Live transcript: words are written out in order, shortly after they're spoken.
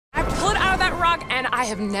And I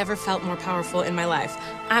have never felt more powerful in my life.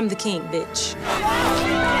 I'm the king, bitch.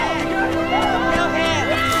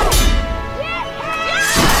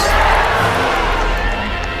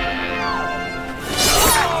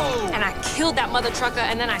 And I killed that mother trucker,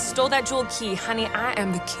 and then I stole that jeweled key. Honey, I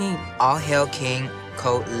am the king. All hail King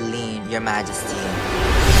Colleen, your majesty.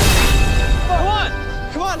 Come on!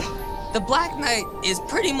 Come on! The Black Knight is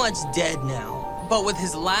pretty much dead now, but with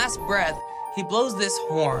his last breath, he blows this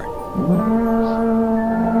horn.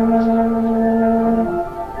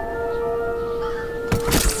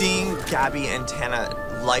 Seeing Gabby and Tana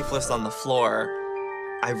lifeless on the floor,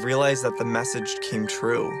 I realized that the message came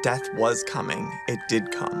true. Death was coming. It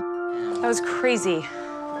did come. That was crazy.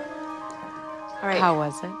 All right. How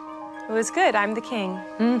was it? It was good. I'm the king.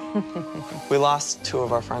 We lost 2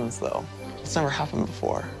 of our friends, though. It's never happened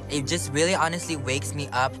before. It just really honestly wakes me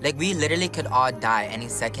up. Like, we literally could all die any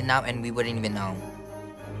second now and we wouldn't even know.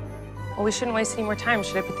 Well, we shouldn't waste any more time.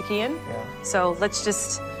 Should I put the key in? Yeah. So let's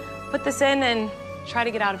just put this in and try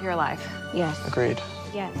to get out of here alive. Yes. Agreed.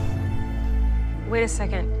 Yes. Wait a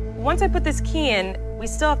second. Once I put this key in, we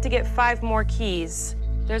still have to get 5 more keys.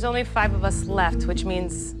 There's only 5 of us left, which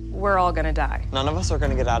means we're all gonna die. None of us are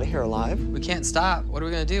gonna get out of here alive. We can't stop. What are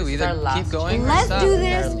we gonna do? We This is either our last keep going or Let's stop. do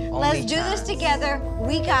this. Their Let's only do this chance. together.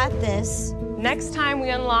 We got this. Next time we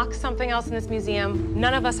unlock something else in this museum,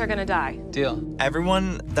 none of us are gonna die. Deal.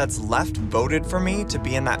 Everyone that's left voted for me to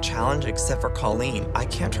be in that challenge except for Colleen. I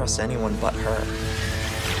can't trust anyone but her.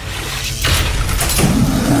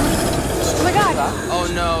 Oh my God! Oh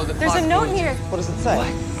no, the There's a clock note moved. here. What does it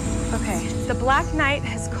say? Okay. The Black Knight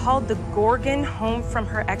has called the Gorgon home from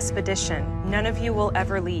her expedition. None of you will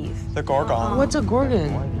ever leave. The Gorgon. What's a Gorgon?